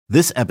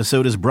This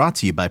episode is brought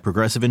to you by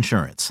Progressive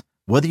Insurance.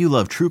 Whether you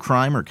love true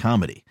crime or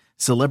comedy,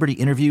 celebrity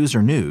interviews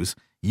or news,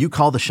 you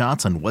call the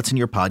shots on what's in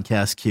your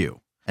podcast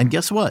queue. And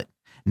guess what?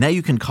 Now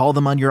you can call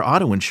them on your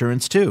auto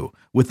insurance too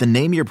with the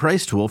Name Your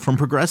Price tool from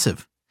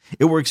Progressive.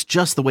 It works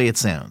just the way it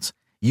sounds.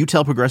 You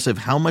tell Progressive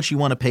how much you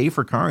want to pay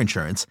for car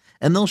insurance,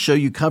 and they'll show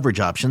you coverage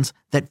options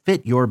that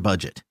fit your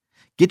budget.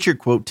 Get your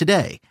quote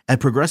today at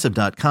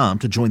Progressive.com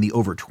to join the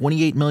over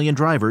 28 million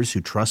drivers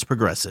who trust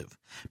Progressive.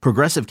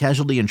 Progressive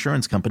Casualty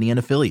Insurance Company and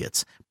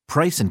Affiliates.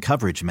 Price and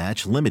coverage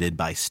match limited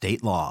by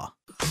state law.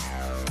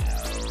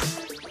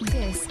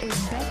 This is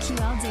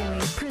BetQL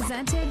Daily,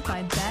 presented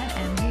by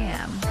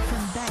BetMGM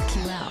from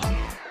BetQL.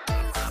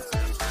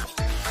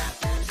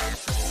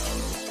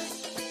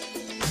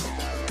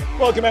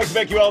 Welcome back to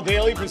BetQL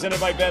Daily,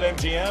 presented by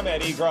BetMGM.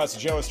 Ed Egros,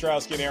 Joe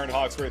Ostrowski, and Aaron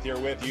Hawksworth here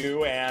with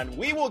you. And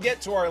we will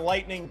get to our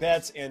lightning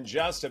bets in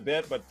just a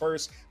bit. But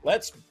first,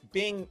 let's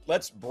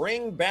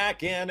bring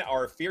back in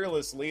our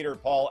fearless leader,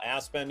 Paul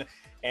Aspen.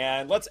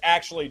 And let's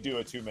actually do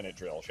a 2-minute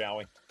drill, shall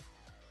we?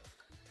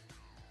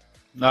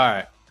 All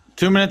right.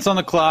 2 minutes on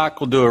the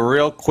clock. We'll do it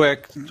real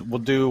quick.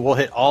 We'll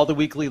hit all the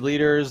weekly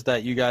leaders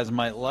that you guys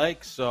might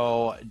like.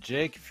 So,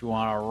 Jake, if you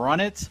want to run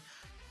it,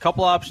 a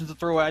couple options to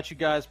throw at you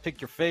guys. Pick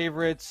your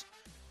favorites.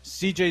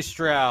 CJ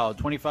Stroud,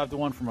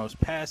 25-1 for most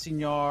passing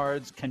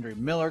yards. Kendrick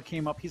Miller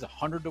came up. He's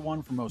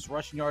 100-1 for most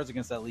rushing yards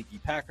against that leaky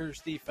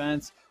Packers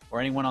defense. Or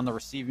anyone on the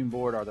receiving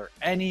board. Are there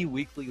any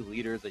weekly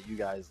leaders that you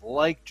guys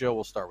like? Joe,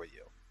 we'll start with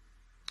you.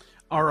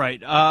 All right,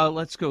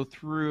 let's go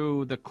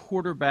through the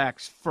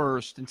quarterbacks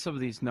first, and some of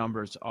these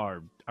numbers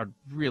are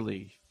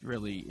really,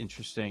 really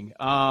interesting.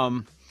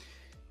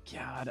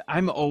 God,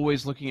 I'm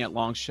always looking at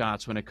long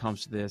shots when it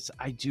comes to this.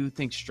 I do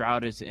think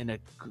Stroud is in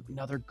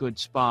another good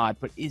spot,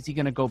 but is he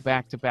going to go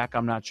back-to-back?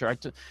 I'm not sure.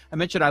 I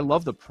mentioned I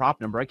love the prop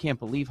number. I can't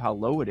believe how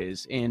low it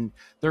is, and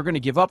they're going to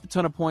give up a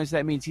ton of points.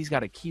 That means he's got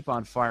to keep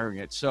on firing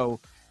it. So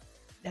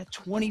that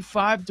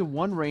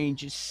 25-1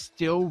 range is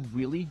still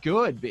really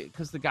good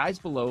because the guys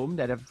below him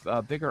that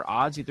have bigger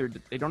odds, either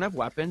they don't have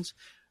weapons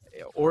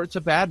or it's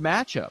a bad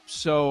matchup.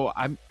 So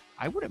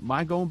I wouldn't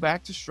mind going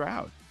back to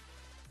Stroud.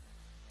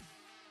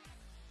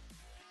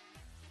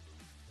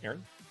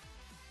 Aaron?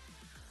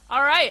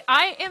 All right,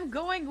 I am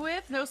going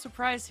with, no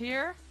surprise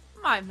here,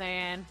 my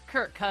man,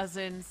 Kirk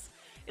Cousins.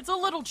 It's a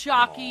little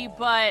chalky,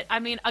 but, I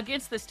mean,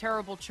 against this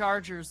terrible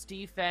Chargers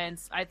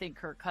defense, I think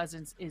Kirk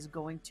Cousins is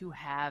going to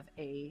have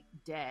a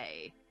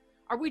day.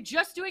 Are we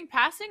just doing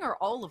passing or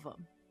all of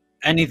them?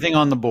 Anything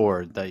on the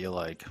board that you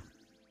like?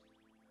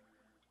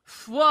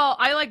 Well,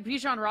 I like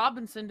Bijan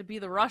Robinson to be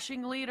the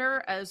rushing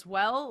leader as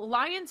well.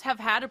 Lions have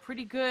had a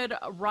pretty good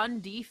run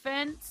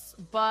defense,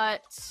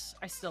 but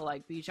I still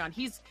like Bijan.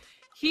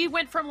 He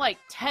went from like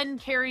 10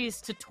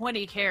 carries to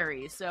 20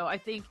 carries, so I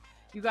think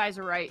you guys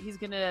are right. He's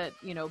going to,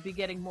 be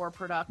getting more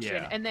production.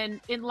 Yeah. And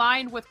then in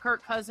line with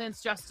Kirk Cousins,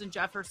 Justin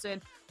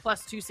Jefferson,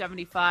 plus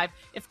 275.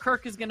 If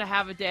Kirk is going to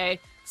have a day,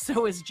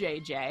 so is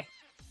JJ.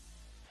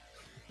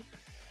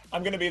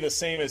 I'm going to be the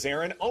same as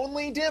Aaron,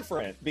 only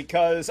different,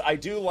 because I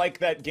do like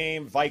that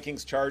game,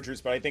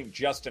 Vikings-Chargers, but I think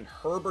Justin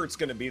Herbert's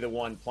going to be the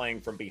one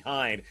playing from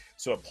behind.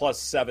 So at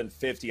plus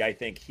 750, I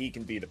think he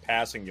can be the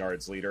passing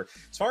yards leader.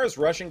 As far as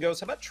rushing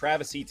goes, how about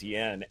Travis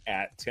Etienne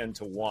at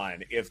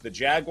 10-1? If the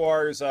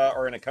Jaguars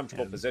are in a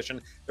comfortable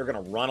position, they're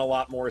going to run a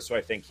lot more, so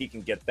I think he can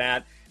get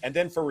that. And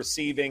then for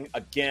receiving,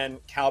 again,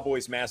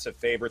 Cowboys massive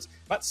favorites.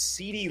 About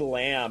CeeDee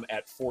Lamb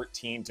at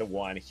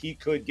 14-1. He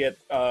could get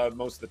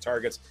most of the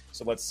targets,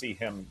 so let's see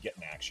him get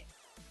in action.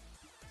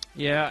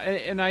 Yeah,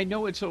 and I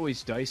know it's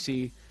always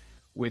dicey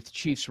with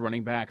Chiefs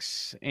running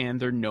backs, and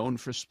they're known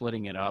for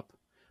splitting it up.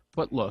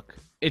 But look,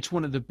 it's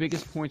one of the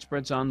biggest point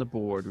spreads on the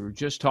board. We were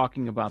just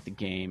talking about the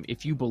game.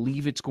 If you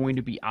believe it's going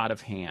to be out of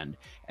hand,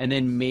 and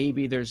then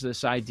maybe there's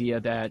this idea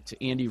that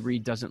Andy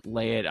Reid doesn't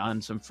lay it on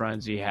some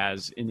friends he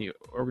has in the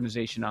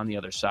organization on the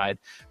other side,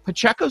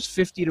 Pacheco's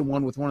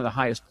 50-1 with one of the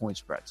highest point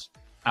spreads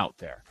out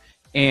there.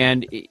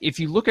 And if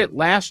you look at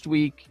last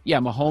week, yeah,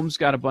 Mahomes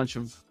got a bunch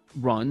of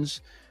runs,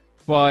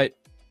 but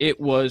it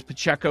was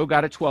Pacheco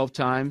got it 12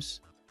 times,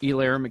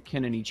 Helaire and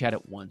McKinnon each had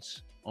it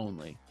once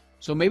only.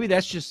 So maybe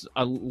that's just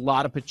a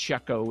lot of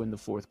Pacheco in the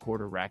fourth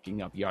quarter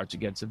racking up yards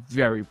against a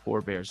very poor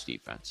Bears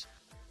defense.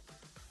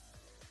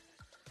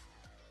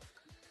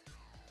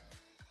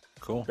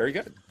 Cool. Very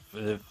good.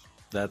 If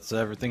that's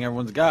everything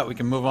everyone's got, we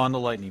can move on to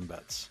lightning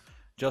bets.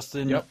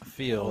 Justin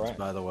Fields, right.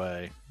 by the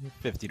way,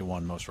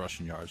 50-1 most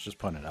rushing yards. Just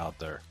putting it out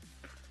there.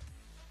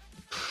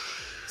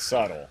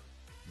 Subtle.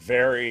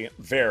 Very,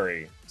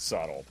 very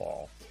subtle,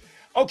 Paul.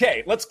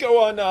 Okay, let's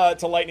go on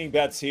to lightning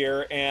bets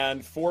here.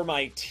 And for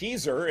my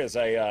teaser, as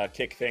I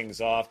kick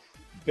things off,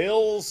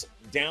 Bills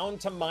down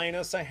to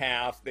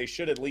 -0.5. They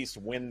should at least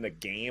win the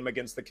game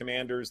against the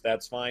Commanders.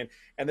 That's fine.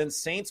 And then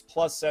Saints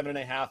plus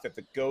 7.5. If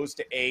it goes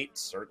to 8,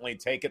 certainly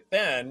take it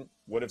then.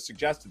 Would have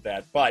suggested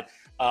that. But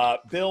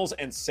Bills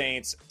and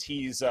Saints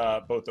tease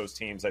both those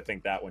teams. I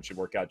think that one should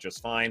work out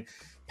just fine.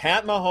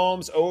 Pat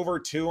Mahomes over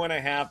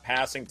 2.5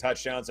 passing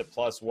touchdowns at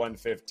plus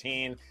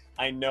 115.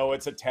 I know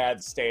it's a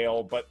tad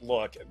stale, but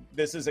look,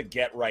 this is a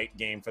get-right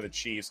game for the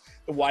Chiefs.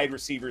 The wide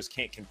receivers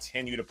can't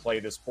continue to play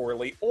this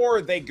poorly,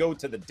 or they go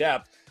to the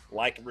depth,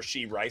 like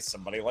Rashee Rice,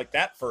 somebody like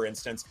that, for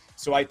instance.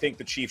 So I think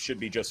the Chiefs should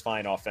be just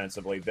fine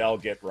offensively. They'll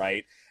get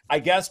right. I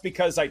guess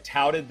because I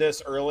touted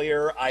this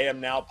earlier, I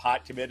am now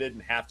pot committed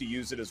and have to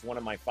use it as one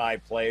of my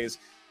 5 plays.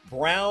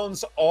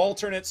 Browns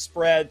alternate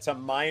spread to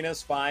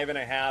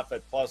 -5.5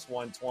 at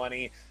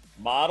 +120.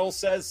 Model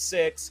says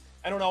 6.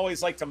 I don't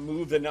always like to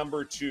move the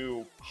number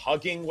to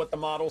hugging what the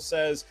model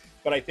says,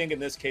 but I think in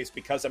this case,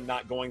 because I'm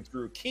not going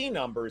through key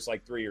numbers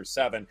like 3 or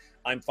 7,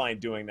 I'm fine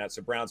doing that.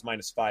 So Browns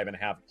 -5.5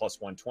 at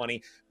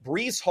 +120.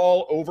 Breece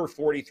Hall over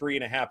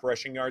 43.5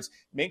 rushing yards.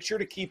 Make sure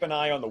to keep an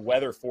eye on the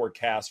weather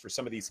forecast for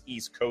some of these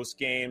East Coast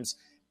games.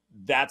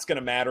 That's going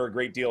to matter a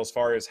great deal as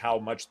far as how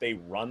much they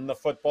run the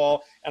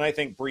football. And I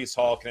think Breece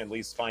Hall can at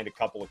least find a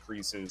couple of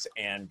creases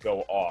and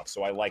go off.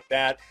 So I like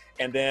that.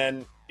 And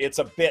then it's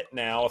a bit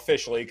now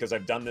officially, because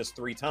I've done this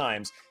 3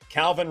 times,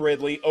 Calvin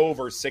Ridley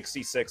over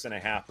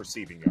 66.5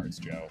 receiving yards,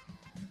 Joe.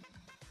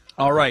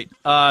 All right.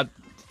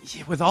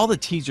 With all the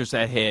teasers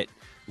that hit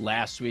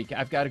last week,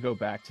 I've got to go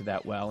back to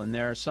that well. And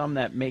there are some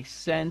that make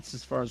sense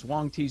as far as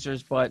long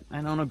teasers, but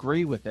I don't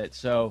agree with it.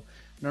 So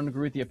I don't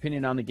agree with the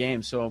opinion on the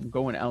game, so I'm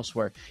going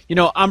elsewhere.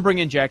 I'm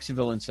bringing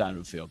Jacksonville inside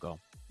of a field goal.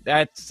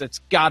 That's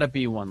got to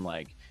be one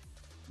leg.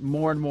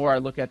 More and more I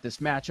look at this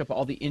matchup,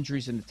 all the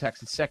injuries in the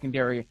Texans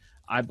secondary,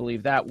 I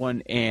believe that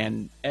one.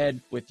 And Ed,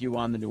 with you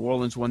on the New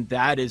Orleans one,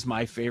 that is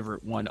my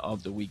favorite one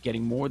of the week,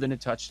 getting more than a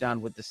touchdown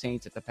with the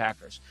Saints at the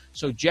Packers.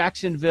 So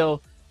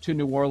Jacksonville to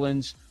New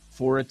Orleans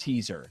for a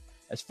teaser.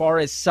 As far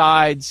as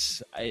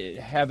sides, I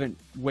haven't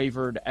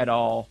wavered at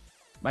all.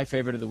 My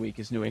favorite of the week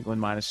is New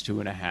England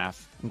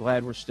 -2.5. I'm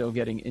glad we're still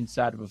getting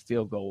inside of a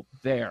field goal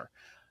there.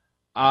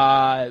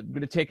 I'm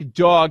going to take a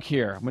dog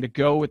here. I'm going to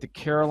go with the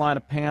Carolina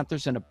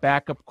Panthers and a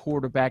backup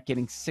quarterback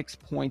getting 6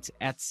 points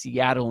at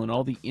Seattle and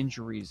all the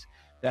injuries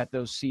that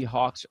those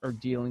Seahawks are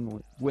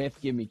dealing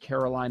with. Give me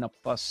Carolina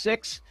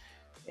 +6.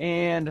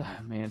 And,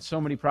 man,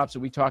 so many props that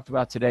we talked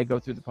about today. Go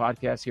through the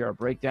podcast here, our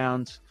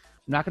breakdowns.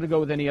 I'm not going to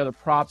go with any other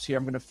props here.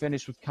 I'm going to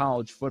finish with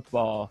college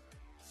football.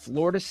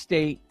 Florida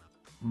State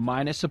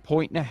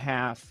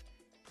 -1.5,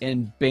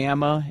 and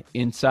Bama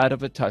inside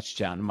of a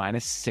touchdown,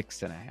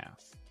 -6.5.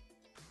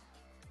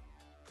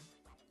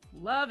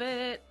 Love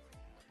it.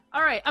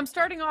 All right, I'm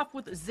starting off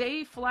with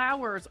Zay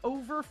Flowers,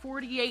 over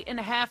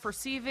 48.5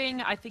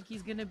 receiving. I think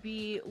he's going to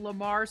be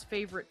Lamar's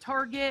favorite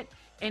target,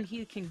 and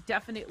he can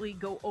definitely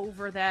go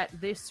over that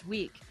this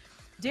week.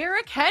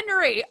 Derrick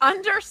Henry,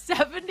 under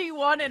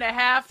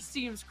 71.5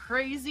 seems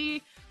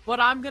crazy, but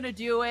I'm going to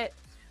do it.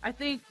 I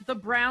think the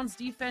Browns'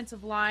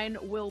 defensive line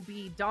will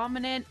be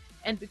dominant,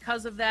 and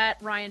because of that,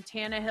 Ryan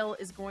Tannehill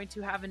is going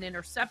to have an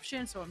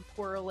interception, so I'm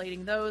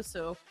correlating those.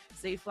 So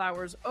Zay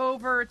Flowers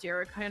over,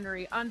 Derrick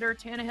Henry under,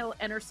 Tannehill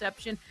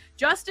interception.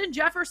 Justin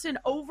Jefferson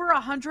over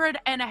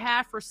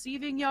 100.5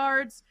 receiving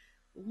yards.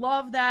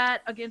 Love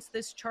that against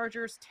this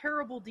Chargers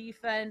terrible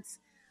defense.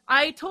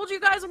 I told you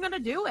guys I'm going to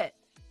do it.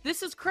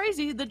 This is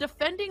crazy. The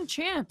defending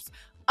champs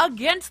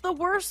against the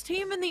worst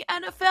team in the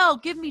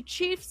NFL. Give me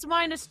Chiefs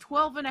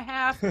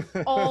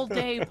 -12.5 all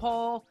day,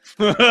 Paul.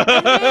 And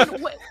then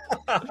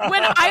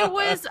when I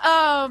was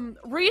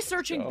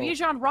researching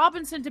Bijan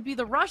Robinson to be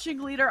the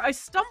rushing leader, I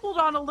stumbled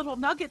on a little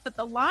nugget that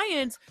the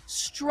Lions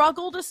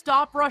struggle to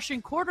stop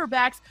rushing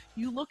quarterbacks.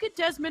 You look at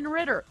Desmond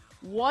Ridder,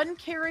 1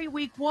 carry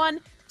week 1,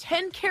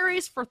 10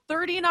 carries for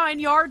 39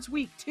 yards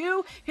week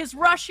 2. His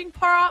rushing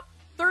prop,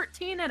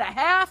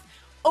 13.5.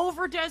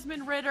 Over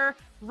Desmond Ridder,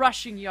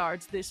 rushing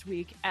yards this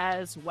week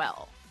as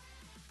well.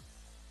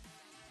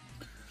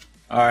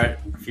 All right.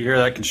 If you hear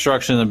that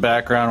construction in the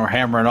background, we're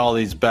hammering all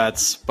these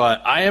bets.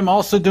 But I am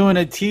also doing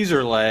a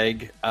teaser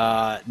leg.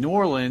 New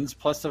Orleans,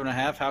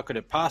 +7.5. How could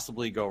it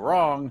possibly go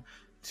wrong?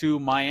 To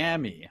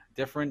Miami.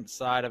 Different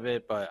side of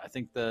it, but I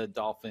think the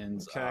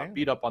Dolphins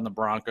beat up on the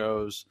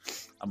Broncos.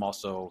 I'm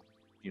also,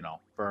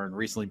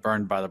 recently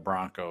burned by the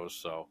Broncos,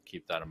 so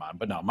keep that in mind.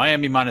 But no,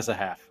 Miami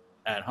 -0.5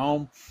 at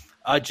home.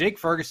 Jake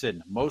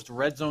Ferguson, most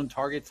red zone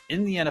targets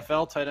in the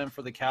NFL, tight end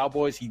for the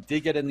Cowboys. He did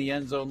get in the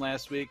end zone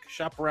last week.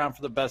 Shop around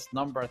for the best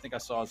number. I think I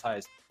saw as high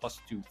as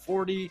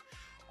 +240.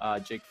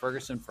 Jake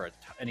Ferguson for an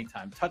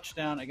anytime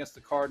touchdown against the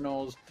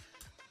Cardinals.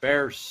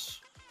 Bears,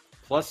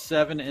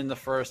 +7 in the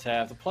first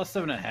half. The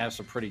 +7.5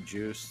 are pretty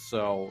juiced,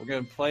 so we're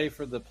going to play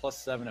for the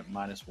 +7 at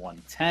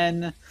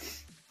 -110.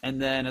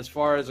 And then as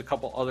far as a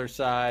couple other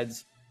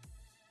sides,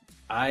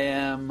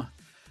 I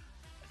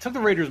took the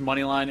Raiders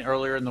money line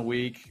earlier in the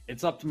week.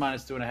 It's up to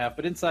 -2.5,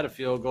 but inside a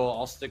field goal,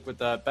 I'll stick with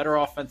that. Better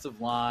offensive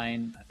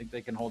line. I think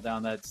they can hold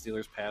down that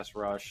Steelers pass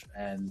rush,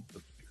 and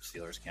the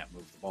Steelers can't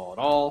move the ball at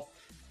all.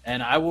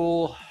 And I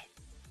will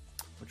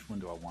 – which one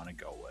do I want to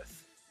go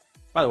with?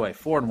 By the way,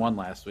 4-1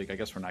 last week. I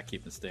guess we're not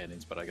keeping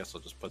standings, but I guess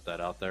I'll just put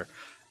that out there.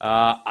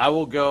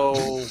 I'll go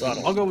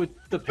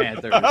with the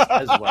Panthers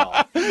as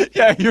well.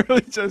 Yeah, you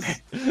really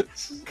just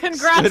 –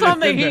 Congrats on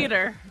the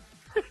heater.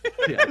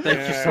 Yeah,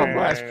 thank you so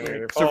much.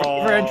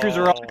 Survivor entries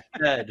are all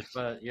dead,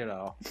 but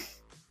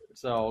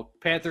So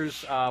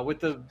Panthers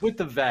with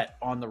the vet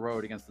on the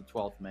road against the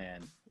 12th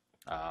man.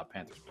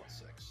 Panthers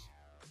 +6.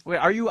 Wait,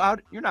 are you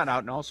out? You're not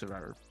out in all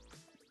Survivor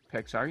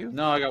picks, are you?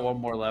 No, I got one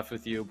more left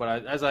with you.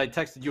 But as I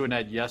texted you and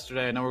Ed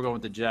yesterday, I know we're going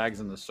with the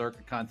Jags in the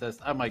circuit contest.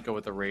 I might go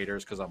with the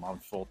Raiders because I'm on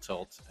full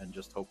tilt and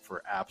just hope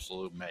for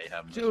absolute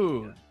mayhem.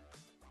 Dude.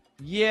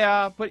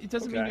 Yeah, but it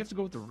doesn't mean you have to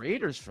go with the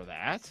Raiders for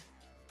that.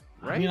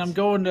 Right? I mean,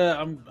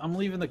 I'm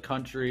leaving the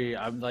country.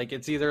 I'm like,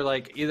 it's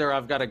either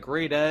I've got a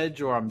great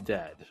edge or I'm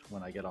dead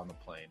when I get on the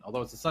plane.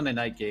 Although it's a Sunday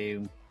night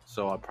game,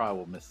 so I probably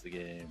will miss the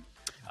game.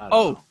 I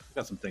don't know.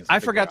 Got some things. I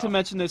forgot to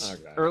mention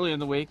this early in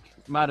the week.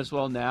 Might as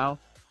well now.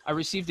 I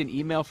received an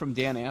email from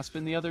Dan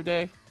Aspen the other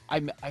day.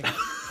 I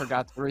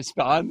forgot to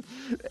respond,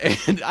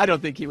 and I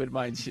don't think he would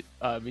mind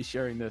me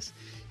sharing this.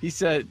 He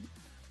said,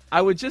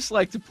 "I would just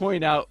like to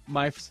point out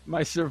my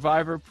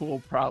Survivor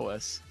pool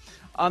prowess.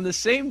 On the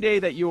same day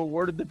that you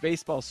awarded the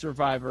baseball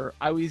Survivor,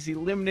 I was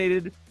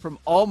eliminated from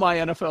all my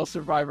NFL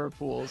Survivor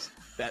pools.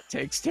 That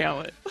takes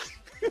talent."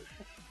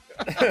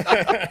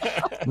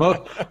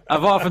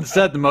 I've often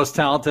said the most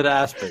talented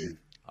Aspen.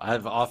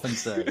 I've often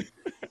said.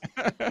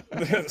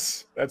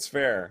 That's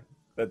fair.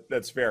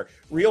 That's fair.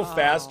 Real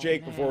fast,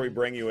 Jake, before we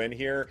bring you in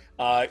here,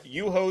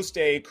 you host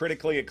a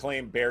critically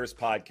acclaimed Bears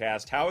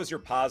podcast. How is your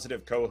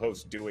positive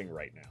co-host doing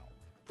right now?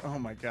 Oh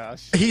my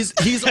gosh. He's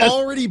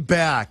already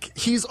back.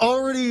 He's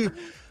already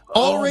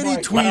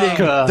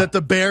tweeting that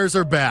the Bears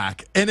are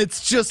back. And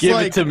it's just Give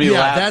it to me,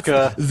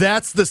 Lapka.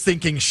 That's the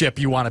sinking ship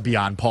you want to be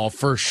on, Paul,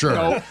 for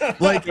sure.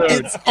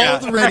 It's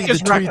already the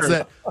tweets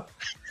that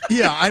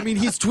yeah, I mean,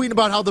 he's tweeting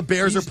about how the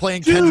Bears are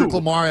playing Kendrick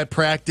Lamar at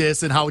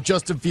practice and how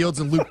Justin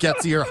Fields and Luke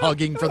Getsy are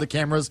hugging for the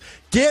cameras.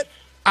 Get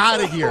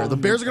out of here. The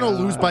Bears are going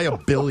to lose by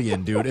 1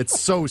 billion, dude. It's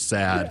so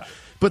sad.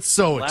 But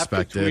so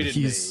expected.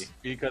 He's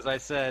because I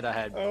said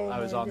I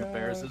was on the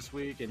Bears this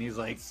week, and he's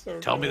like,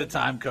 "Tell me the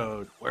time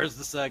code. Where's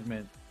the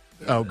segment?"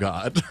 Oh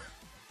God!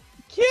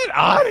 Get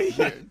out of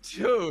here,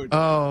 dude.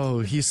 Oh,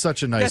 he's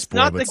such a nice boy.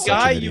 That's not but the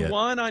guy such an you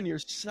want on your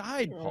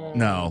side, Paul.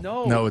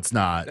 No, it's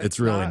not. It's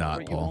really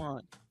not,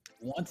 Paul.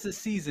 Once a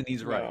season,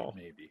 he's right.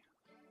 Maybe.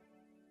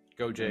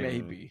 Go, Jay.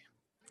 Maybe.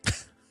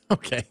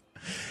 Okay.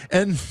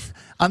 And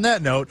on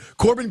that note,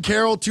 Corbin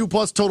Carroll,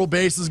 2+ total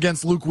bases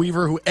against Luke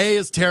Weaver, who A,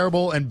 is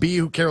terrible, and B,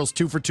 who Carroll's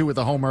 2 for 2 with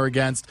a homer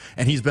against,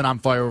 and he's been on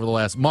fire over the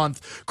last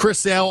month. Chris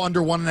Sale,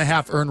 under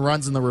 1.5 earned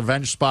runs in the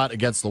revenge spot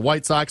against the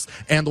White Sox,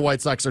 and the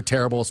White Sox are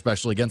terrible,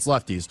 especially against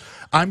lefties.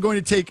 I'm going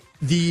to take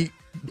the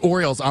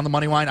Orioles on the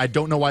money line. I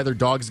don't know why they're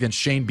dogs against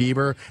Shane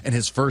Bieber in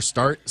his first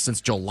start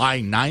since July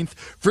 9th.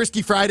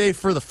 Frisky Friday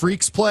for the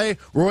Freaks play.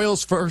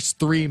 Royals first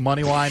 3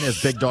 money line as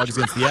big dogs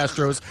against the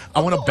Astros. I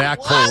want to back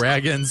Cole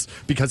Raggins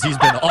because he's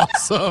been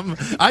awesome.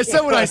 I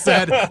said what I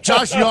said.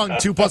 Josh Young,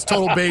 2+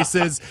 total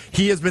bases.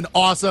 He has been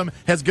awesome.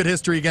 Has good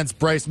history against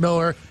Bryce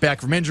Miller,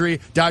 back from injury.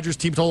 Dodgers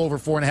team total over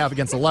 4.5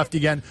 against the lefty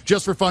again.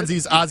 Just for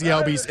funsies, Ozzie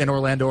Albies and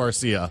Orlando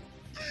Arcia.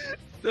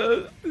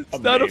 It's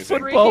not a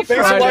football Thanks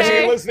for Friday. watching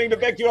and listening to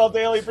BetQL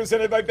Daily,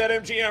 presented by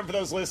BetMGM. For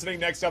those listening,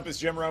 next up is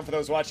Jim Rome. For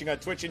those watching on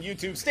Twitch and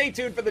YouTube, stay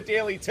tuned for the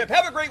Daily Tip.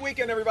 Have a great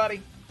weekend, everybody.